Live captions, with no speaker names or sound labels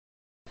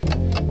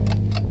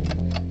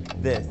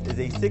This is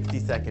a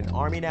 60-second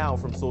Army Now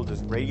from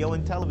Soldiers Radio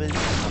and Television.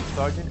 I'm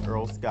Sergeant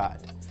Earl Scott.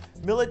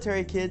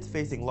 Military kids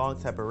facing long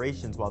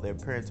separations while their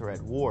parents are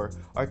at war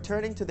are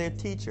turning to their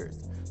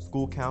teachers.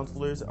 School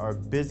counselors are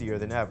busier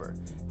than ever,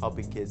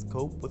 helping kids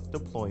cope with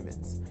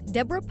deployments.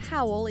 Deborah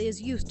Powell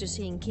is used to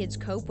seeing kids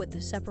cope with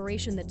the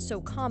separation that's so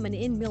common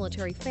in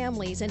military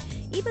families, and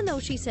even though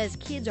she says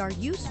kids are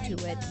used to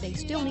it, they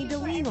still need to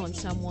lean on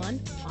someone.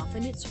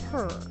 Often it's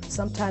her.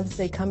 Sometimes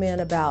they come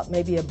in about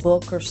maybe a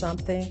book or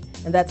something,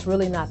 and that's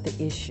really not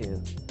the issue.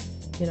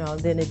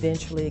 Then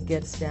eventually it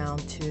gets down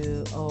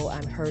to, oh,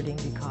 I'm hurting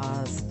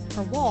because...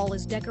 Her wall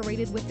is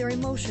decorated with their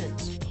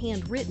emotions,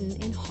 handwritten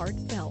and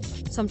heartfelt.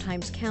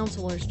 Sometimes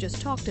counselors just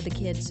talk to the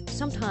kids.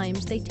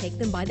 Sometimes they take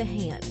them by the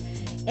hand.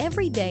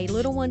 Every day,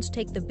 little ones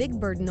take the big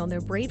burden on their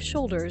brave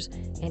shoulders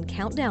and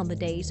count down the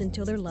days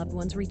until their loved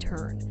ones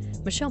return.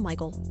 Michelle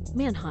Michael,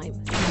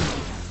 Mannheim.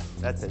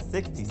 That's a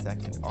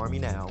 60-second Army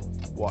Now,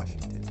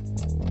 Washington.